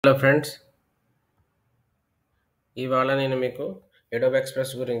Hello friends, ఇవాళ నేను మీకు ఎడోబ్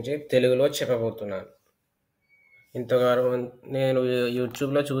ఎక్స్ప్రెస్ గురించి తెలుగులో చెప్పబోతున్నాను. ఇంతవరకు నేను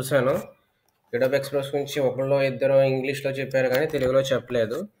యూట్యూబ్లో చూశాను. ఎడోబ్ ఎక్స్ప్రెస్ గురించి ఒకళ్ళో ఇద్దరు ఇంగ్లీష్లో చెప్పారు కానీ తెలుగులో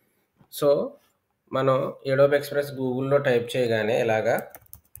చెప్పలేదు. సో మనం ఎడోబ్ ఎక్స్ప్రెస్ గూగుల్లో టైప్ చేయగానే ఇలాగా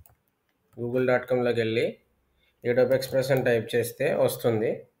google.comలోకి వెళ్ళి ఎడోబ్ ఎక్స్ప్రెస్ అని టైప్ చేస్తే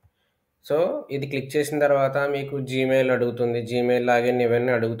వస్తుంది. సో ఇది క్లిక్ చేసిన తర్వాత మీకు జీమెయిల్ అడుగుతుంది, జీమెయిల్ లాగిన్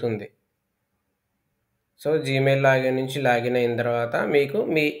ఇవన్నీ అడుగుతుంది. సో జీమెయిల్ లాగిన్ నుంచి లాగిన్ అయిన తర్వాత మీకు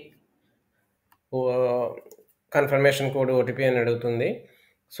మీ కన్ఫర్మేషన్ కోడ్ ఓటీపీ అని అడుగుతుంది.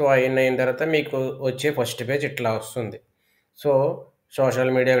 సో అయిన తర్వాత మీకు వచ్చే ఫస్ట్ పేజ్ ఇట్లా వస్తుంది. సో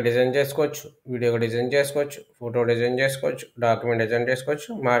సోషల్ మీడియాకి డిజైన్ చేసుకోవచ్చు, వీడియోకి డిజైన్ చేసుకోవచ్చు, ఫోటో డిజైన్ చేసుకోవచ్చు, డాక్యుమెంట్ డిజైన్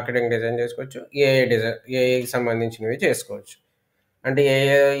చేసుకోవచ్చు, మార్కెటింగ్ డిజైన్ చేసుకోవచ్చు, ఏఐకి సంబంధించినవి చేసుకోవచ్చు. అంటే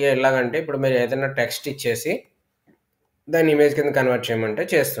ఎలాగంటే ఇప్పుడు మీరు ఏదైనా టెక్స్ట్ ఇచ్చేసి దాన్ని ఇమేజ్ కింద కన్వర్ట్ చేయమంటే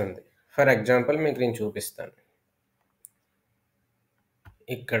చేస్తుంది. ఫర్ ఎగ్జాంపుల్ మీకు నేను చూపిస్తాను.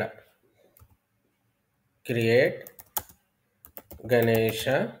 ఇక్కడ create Ganesha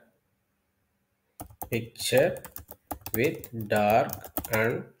picture with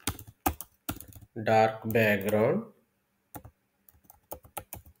dark background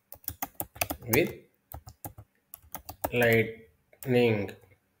with lightning.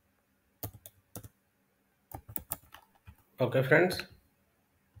 Okay friends,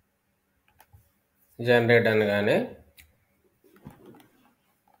 generate అనగానే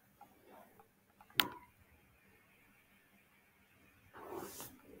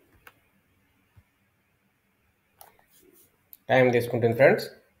టైం తీసుకుంటుంది ఫ్రెండ్స్,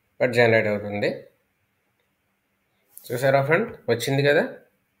 బట్ జనరేట్ అవుతుంది. చూసారా ఫ్రెండ్, వచ్చింది కదా.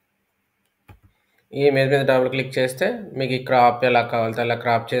 ఈ ఇమేజ్ మీద డబుల్ క్లిక్ చేస్తే మీకు ఈ క్రాప్ ఎలా కావాలితే అలా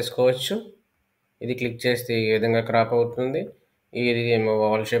క్రాప్ చేసుకోవచ్చు. ఇది క్లిక్ చేస్తే ఈ విధంగా క్రాప్ అవుతుంది. ఇది ఏమో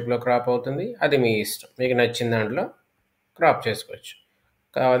వాల్ షేప్లో క్రాప్ అవుతుంది. అది మీ ఇష్టం, మీకు నచ్చిన దాంట్లో క్రాప్ చేసుకోవచ్చు.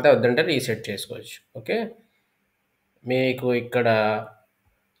 కావాలంటే వద్దంటే రీసెట్ చేసుకోవచ్చు. ఓకే, మీకు ఇక్కడ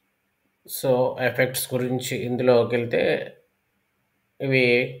సో ఎఫెక్ట్స్ గురించి ఇందులోకి వెళ్తే ఇవి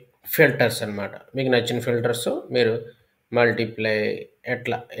ఫిల్టర్స్ అన్నమాట. మీకు నచ్చిన ఫిల్టర్స్ మీరు మల్టిప్లై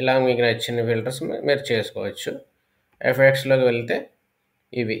ఇలా మీకు నచ్చిన ఫిల్టర్స్ మీరు చేసుకోవచ్చు. ఎఫెక్ట్స్లోకి వెళ్తే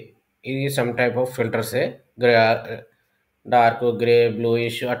ఇది some type of ఫిల్టర్సే. Dark, grey,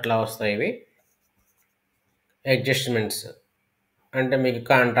 bluish అట్లా వస్తాయి. ఇవి అడ్జస్ట్మెంట్స్ అంటే మీకు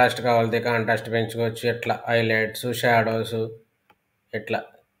కాంట్రాస్ట్ కావాలితే కాంట్రాస్ట్ పెంచుకోవచ్చు. ఇట్లా హైలైట్స్, షాడోస్, ఇట్లా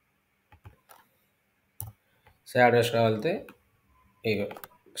షాడోస్ కావాలితే ఇగో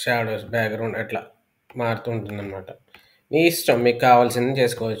షాడోస్, బ్యాక్గ్రౌండ్ అట్లా మారుతుంటుంది అన్నమాట. మీ ఇష్టం, మీకు కావాల్సింది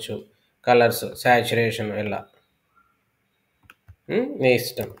చేసుకోవచ్చు. కలర్స్, సాచురేషన్ ఇలా మీ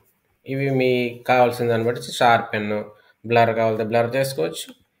ఇష్టం. ఇవి మీకు కావాల్సిన దాన్ని బట్టి షార్పెన్, బ్లర్ కావాలంటే బ్లర్ చేసుకోవచ్చు.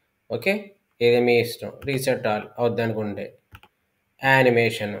 ఓకే, ఇది మీ ఇష్టం. రీసెట్ ఆల్ అవుద్దనుకుంటే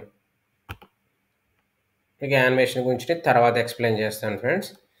యానిమేషన్, మీకు యానిమేషన్ గురించి తర్వాత ఎక్స్ప్లెయిన్ చేస్తాను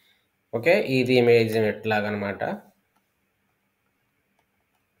ఫ్రెండ్స్. ఓకే, ఇది ఇమేజ్ ఎట్లాగనమాట.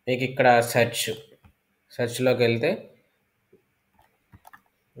 మీకు ఇక్కడ సెర్చ్లోకి వెళ్తే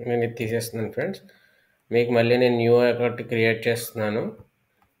నేను ఇది తీసేస్తున్నాను ఫ్రెండ్స్. మీకు మళ్ళీ నేను న్యూ ఒకటి క్రియేట్ చేస్తున్నాను.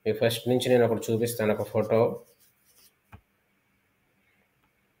 మీకు ఫస్ట్ నుంచి నేను ఒకటి చూపిస్తాను, ఒక ఫోటో.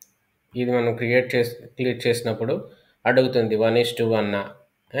 ఇది మనం క్లిక్ చేసినప్పుడు అడుగుతుంది 1:1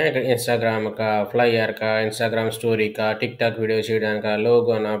 ఇన్స్టాగ్రామ్కా, ఫ్లైయర్కా, Instagram స్టోరీకా, TikTok video చేయడానికా,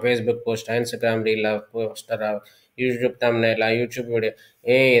 లోగోనా, Facebook పోస్టా, Instagram రీలా, పోస్టరా, YouTube థంబ్నెయిలా, YouTube video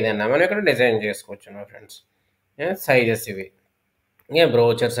ఏదైనా మనం ఇక్కడ డిజైన్ చేసుకోవచ్చు నా ఫ్రెండ్స్. సైజెస్ ఇవి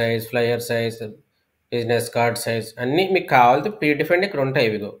brochure size, flyer size, business card size అన్నీ మీకు కావాలితే ప్రీడిఫైన్డ్ ఇక్కడ ఉంటాయి.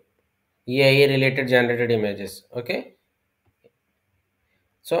 ఇవిగో AI related generated images. Okay,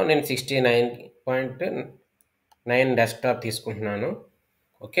 so నేను 69.9 డెస్క్టాప్ తీసుకుంటున్నాను.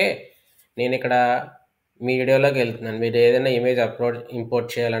 ఓకే, నేను ఇక్కడ మీ వీడియోలోకి వెళ్తున్నాను. మీరు ఏదైనా ఇమేజ్ ఇంపోర్ట్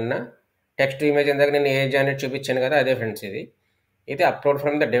చేయాలన్నా టెక్స్ట్ ఇమేజ్ ఇందాక నేను ఏ జనరేట్ చూపించాను కదా, అదే ఫ్రెండ్స్. ఇది అప్లోడ్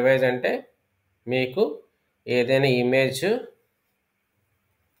ఫ్రమ్ ద డివైస్ అంటే మీకు ఏదైనా ఇమేజ్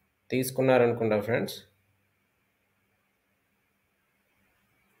తీసుకున్నారనుకుంటా ఫ్రెండ్స్.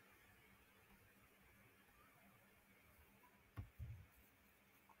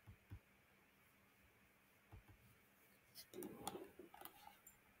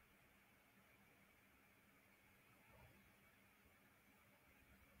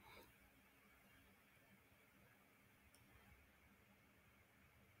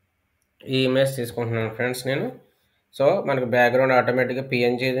 ఈ ఇమేజ్ తీసుకుంటున్నాను ఫ్రెండ్స్ నేను. సో మనకు బ్యాక్గ్రౌండ్ ఆటోమేటిక్గా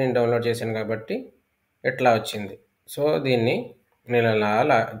పిఎన్జీ నేను డౌన్లోడ్ చేశాను కాబట్టి ఇట్లా వచ్చింది. సో దీన్ని నేను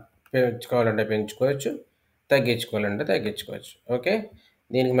అలా పెంచుకోవాలంటే పెంచుకోవచ్చు, తగ్గించుకోవాలంటే తగ్గించుకోవచ్చు. ఓకే,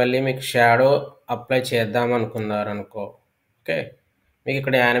 దీనికి మళ్ళీ మీకు షాడో అప్లై చేద్దాం అనుకున్నారనుకో, ఓకే. మీకు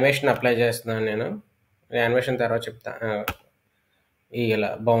ఇక్కడ యానిమేషన్ అప్లై చేస్తున్నాను నేను. యానిమేషన్ తర్వాత చెప్తా. ఇలా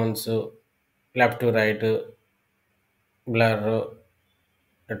bounce, left to right, blur,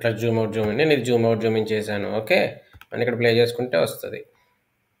 ఇట్లా జూమ్ అవుట్ జూమ్ ఇన్. నేను ఇది జూమ్ అవుట్ జూమ్ ఇన్ చేశాను, ఓకే. మనం ఇక్కడ ప్లే చేసుకుంటే వస్తుంది.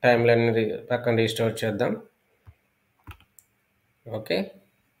 టైం లైన్ పక్కన రీస్టోర్ చేద్దాం, ఓకే.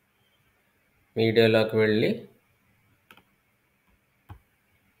 మీడియాలోకి వెళ్ళి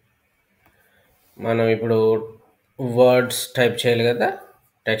మనం ఇప్పుడు వర్డ్స్ టైప్ చేయాలి కదా,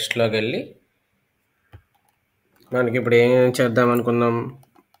 టెక్స్ట్లోకి వెళ్ళి మనకి ఇప్పుడు ఏం చేద్దాం అనుకుందాం,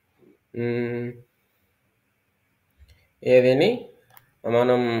 ఏదని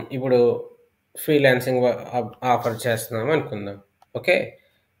మనం ఇప్పుడు ఫ్రీలాన్సింగ్ ఆఫర్ చేస్తున్నాం అనుకుందాం, ఓకే.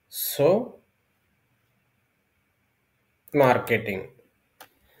 సో మార్కెటింగ్,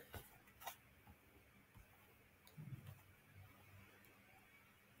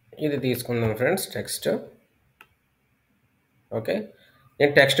 ఇది తీసుకుందాం ఫ్రెండ్స్ టెక్స్ట్, ఓకే.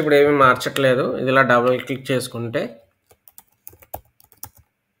 నేను టెక్స్ట్ ఇప్పుడు ఏమీ మార్చట్లేదు. ఇది ఇలా డబుల్ క్లిక్ చేసుకుంటే,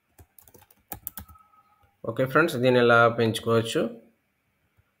 ఓకే ఫ్రెండ్స్, దీన్ని ఇలా పెంచుకోవచ్చు.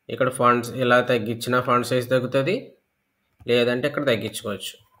 ఇక్కడ ఫాంట్స్ ఇలా తగ్గించిన ఫాంట్ సైజ్ తగ్గుతుంది, లేదంటే ఇక్కడ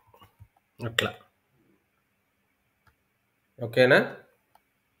తగ్గించుకోవచ్చు అట్లా, ఓకేనా.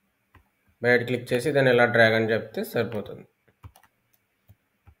 బయట క్లిక్ చేసి దాన్ని ఇలా డ్రాగ్ అని చెప్తే సరిపోతుంది.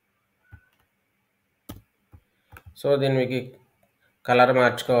 సో దీన్ని మీకు కలర్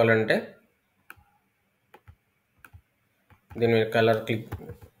మార్చుకోవాలంటే దీని మీద కలర్ క్లిక్,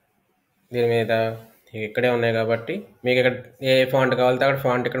 దీని మీద ఇక్కడే ఉన్నాయి కాబట్టి మీకు ఇక్కడ ఏ ఫాంట్ కావాలితే అక్కడ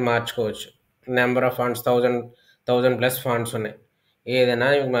ఫాంట్ ఇక్కడ మార్చుకోవచ్చు. నెంబర్ ఆఫ్ ఫాంట్స్ 1000+ ఫాంట్స్ ఉన్నాయి, ఏదైనా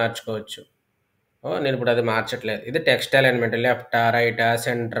మీకు మార్చుకోవచ్చు. నేను ఇప్పుడు అది మార్చట్లేదు. ఇది టెక్స్ట్ అలైన్మెంట్, లెఫ్టా రైటా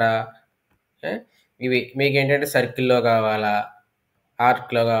సెంటరా, ఇవి మీకు ఏంటంటే సర్కిల్లో కావాలా,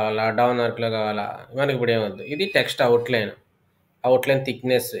 ఆర్క్లో కావాలా, డౌన్ ఆర్క్లో కావాలా, మనకి ఇప్పుడు ఏమొద్దు. ఇది టెక్స్ట్ అవుట్లైన్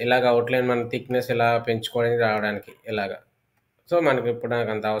థిక్నెస్, ఇలాగ అవుట్లైన్ మన థిక్నెస్ ఇలా పెంచుకోవడానికి రావడానికి ఇలాగా. సో మనకి ఇప్పుడు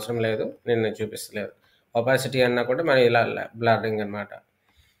నాకు అంత అవసరం లేదు, నేను చూపిస్తలేదు. ఒపాసిటీ అన్నా కూడా మనం ఇలా బ్లర్రింగ్ అనమాట.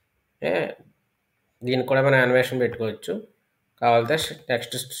 దీనికి కూడా మనం యానిమేషన్ పెట్టుకోవచ్చు. కావాలంటే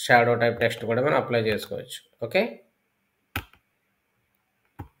టెక్స్ట్ షాడో టైప్ టెక్స్ట్ కూడా మనం అప్లై చేసుకోవచ్చు, ఓకే.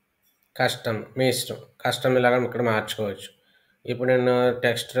 కస్టమ్ మీ ఇష్టం, కస్టమ్ ఇలాగ ఇక్కడ మార్చుకోవచ్చు. ఇప్పుడు నేను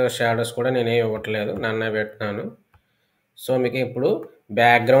టెక్స్ట్ షాడోస్ కూడా నేనేం ఇవ్వట్లేదు, నన్నే పెడుతున్నాను. సో మీకు ఇప్పుడు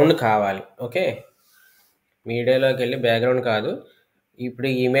బ్యాక్గ్రౌండ్ కావాలి, ఓకే. మీడియాలోకి వెళ్ళి బ్యాక్గ్రౌండ్ కాదు, ఇప్పుడు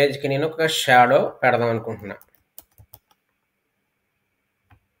ఈ ఇమేజ్కి నేను ఒక షాడో పెడదాం అనుకుంటున్నా.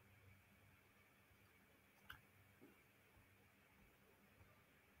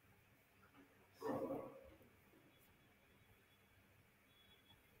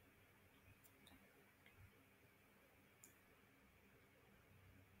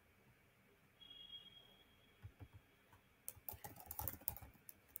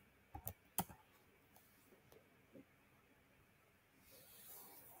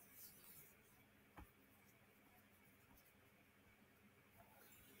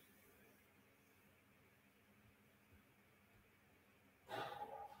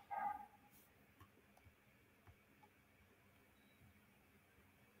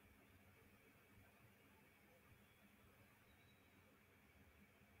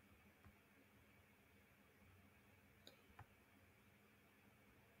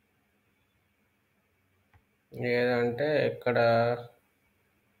 ఏదంటే ఇక్కడ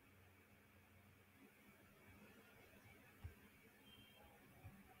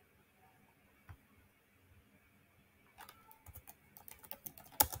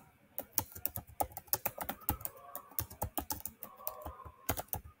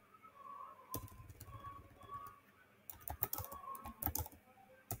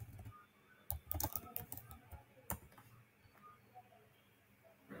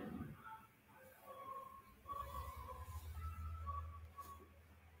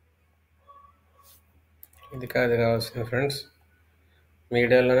ఇది కాదు కావాల్సింది ఫ్రెండ్స్,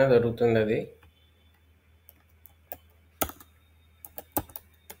 మీడియాలోనే దొరుకుతుంది అది.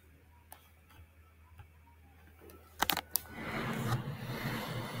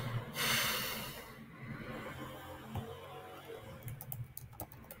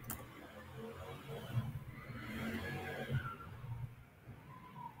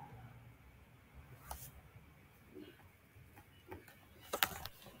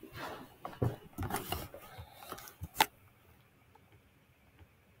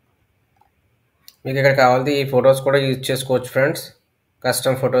 మీకు ఇక్కడ కావాలంటే ఈ ఫొటోస్ కూడా యూజ్ చేసుకోవచ్చు ఫ్రెండ్స్,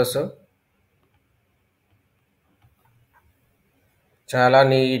 కస్టమ్ ఫొటోస్ చాలా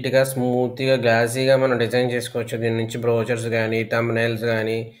నీట్‌గా, స్మూత్‌గా, గ్లాసీగా మనం డిజైన్ చేసుకోవచ్చు. దీని నుంచి బ్రోచర్స్ గానీ, థంబ్‌నెయిల్స్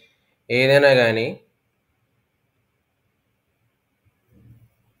గానీ, ఏదైనా గానీ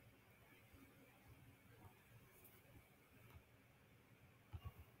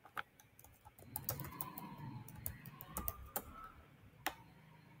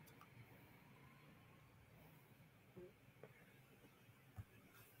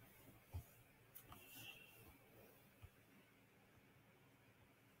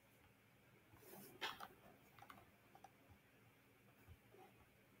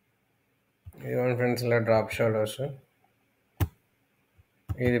ఇదిగోండి ఫ్రెండ్స్ ఇలా డ్రాప్ షాడోస్.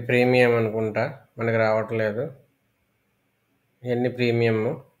 ఇది ప్రీమియం అనుకుంటా. మనకి రావట్లేదు. ఇయన్నీ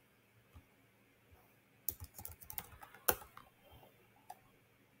ప్రీమియము.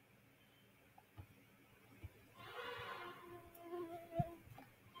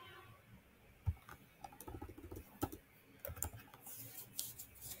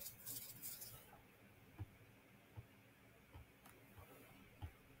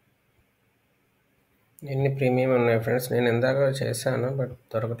 ఎన్ని ప్రీమియం ఉన్నాయి ఫ్రెండ్స్. నేను ఇందాక చేశాను బట్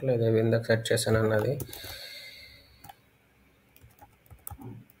దొరకట్లేదు. అవి ఇందాక సెర్చ్ చేశాను అన్నది.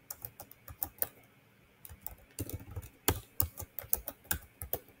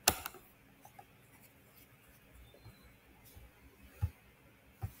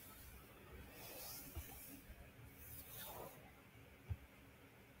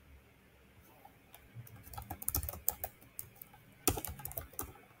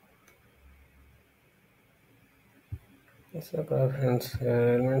 ఫ్రెండ్స్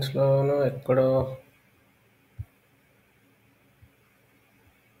ఎలిమెంట్స్లోనూ ఎక్కడో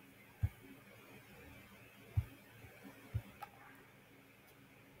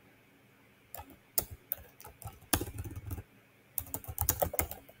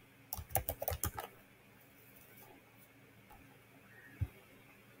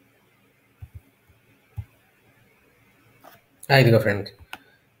ఇదిగో ఫ్రెండ్స్,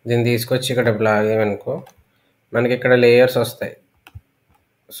 దీన్ని తీసుకొచ్చి ఇక్కడ లాగేమనుకో మనకి ఇక్కడ లేయర్స్ వస్తాయి.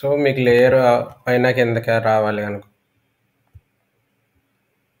 సో మీకు లేయర్ పైన కిందకి రావాలి అనుకో,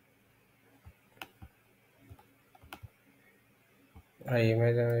 ఆ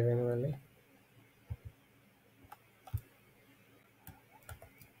ఇమేజ్ అయిపోయింది. మళ్ళీ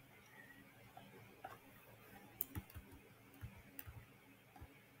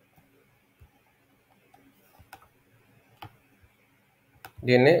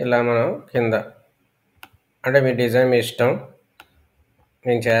దీన్ని ఇలా మనం కింద, అంటే మీ డిజైన్ మీ ఇష్టం.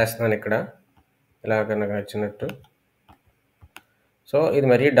 నేను చేస్తున్నాను ఇక్కడ ఇలాగ నాకు నచ్చినట్టు. సో ఇది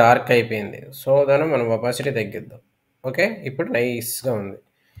మరీ డార్క్ అయిపోయింది. సో దాన్ని మనం ఒపాసిటీ తగ్గిద్దాం. ఓకే, ఇప్పుడు నైస్గా ఉంది.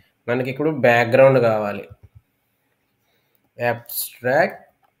 మనకి ఇప్పుడు బ్యాక్గ్రౌండ్ కావాలి. Abstract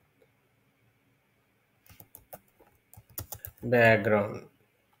background.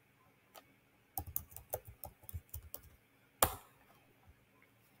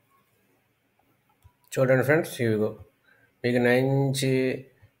 చూడండి ఫ్రెండ్స్, ఇవిగో మీకు మంచి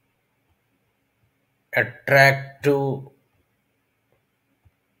attractive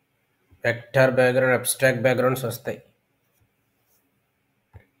vector background, abstract backgrounds వస్తాయి.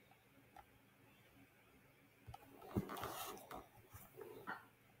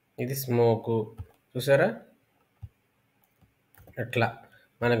 ఇది స్మోకు చూసారా? ఇట్లా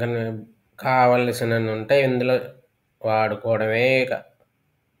మనకు కావలసినన్ని ఉంటాయి ఇందులో, వాడుకోవడమే. ఇక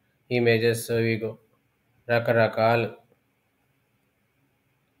ఇమేజెస్ ఇగో రకరకాలు.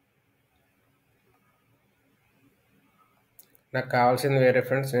 నాకు కావాల్సింది వేరే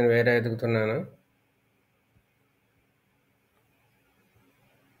ఫ్రెండ్స్, నేను వేరే ఎదుగుతున్నాను.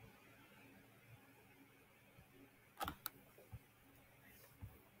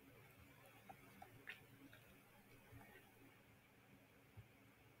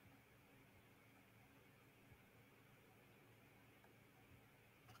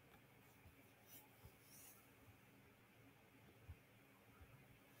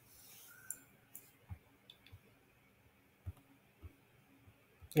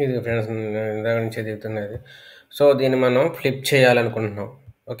 ఇది ఫ్రెండ్స్ ఇందాక నుంచి ఎదుగుతున్నది. సో దీన్ని మనం ఫ్లిప్ చేయాలనుకుంటున్నాం.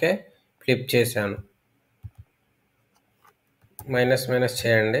 ఓకే, ఫ్లిప్ చేశాను. మైనస్ మైనస్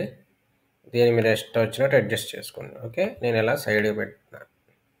చేయండి. దీన్ని మీరు ఇష్టం వచ్చినట్టు అడ్జస్ట్ చేసుకోండి. ఓకే, నేను ఇలా సైడ్కి పెట్టినా.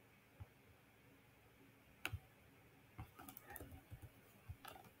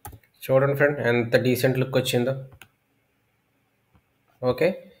 చూడండి ఫ్రెండ్ ఎంత డీసెంట్ లుక్ వచ్చిందో. ఓకే,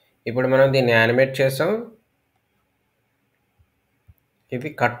 ఇప్పుడు మనం దీన్ని యానిమేట్ చేసాం. ఇది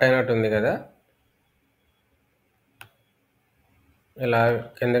కట్ అయినట్టు ఉంది కదా, ఇలా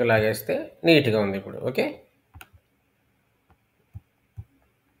కిందకి లాగేస్తే నీట్గా ఉంది ఇప్పుడు. ఓకే,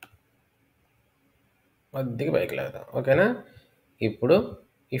 కొద్దిగా పైకి లాగుదాం. ఓకేనా, ఇప్పుడు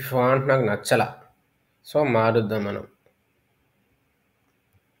ఈ ఫాంట్ నాకు నచ్చల, సో మారుద్దాం మనం.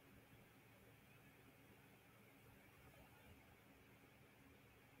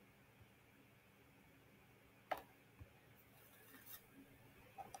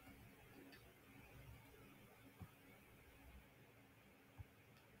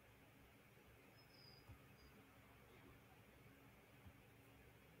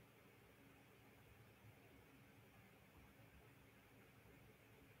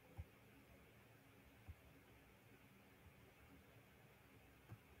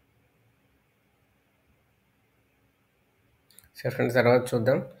 సరే ఫ్రెండ్స్, తర్వాత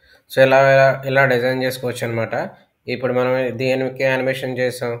చూద్దాం. సో ఇలా డిజైన్ చేసుకోవచ్చు అనమాట. ఇప్పుడు మనం దేనికి యానిమేషన్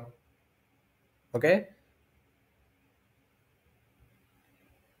చేసాం, ఓకే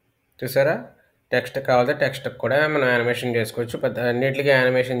చూసారా? టెక్స్ట్ కావాలంటే టెక్స్ట్ కూడా మనం యానిమేషన్ చేసుకోవచ్చు. పెద్ద అన్నిటికీ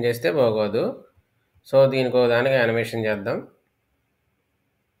యానిమేషన్ చేస్తే బాగోదు. సో దీనికో దానికి యానిమేషన్ చేద్దాం.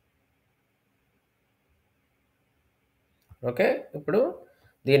 ఓకే, ఇప్పుడు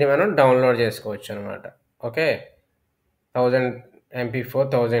దీన్ని మనం డౌన్లోడ్ చేసుకోవచ్చు అనమాట. ఓకే, 1000 MP4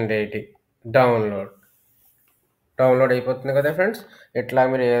 1080 డౌన్లోడ్ అయిపోతుంది కదా ఫ్రెండ్స్. ఇట్లా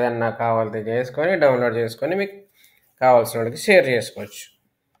మీరు ఏదన్నా కావాలంటే చేసుకొని డౌన్లోడ్ చేసుకొని మీకు కావాల్సిన వాళ్ళకి షేర్ చేసుకోవచ్చు.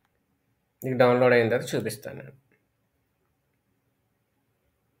 మీకు డౌన్లోడ్ అయిన తర్వాత చూపిస్తాను నేను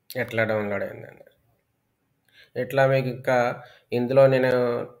ఎట్లా డౌన్లోడ్ అయిందండి. ఇట్లా మీకు ఇంకా ఇందులో నేను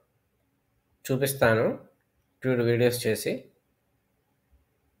చూపిస్తాను వీడియోస్ చేసి.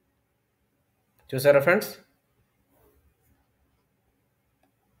 చూసారా ఫ్రెండ్స్?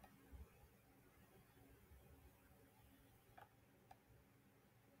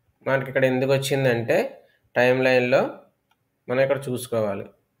 మనకి ఇక్కడ ఎందుకు వచ్చిందంటే టైం లైన్లో మనం ఇక్కడ చూసుకోవాలి.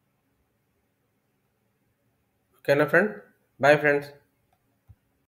 ఓకేనా ఫ్రెండ్? Bye friends.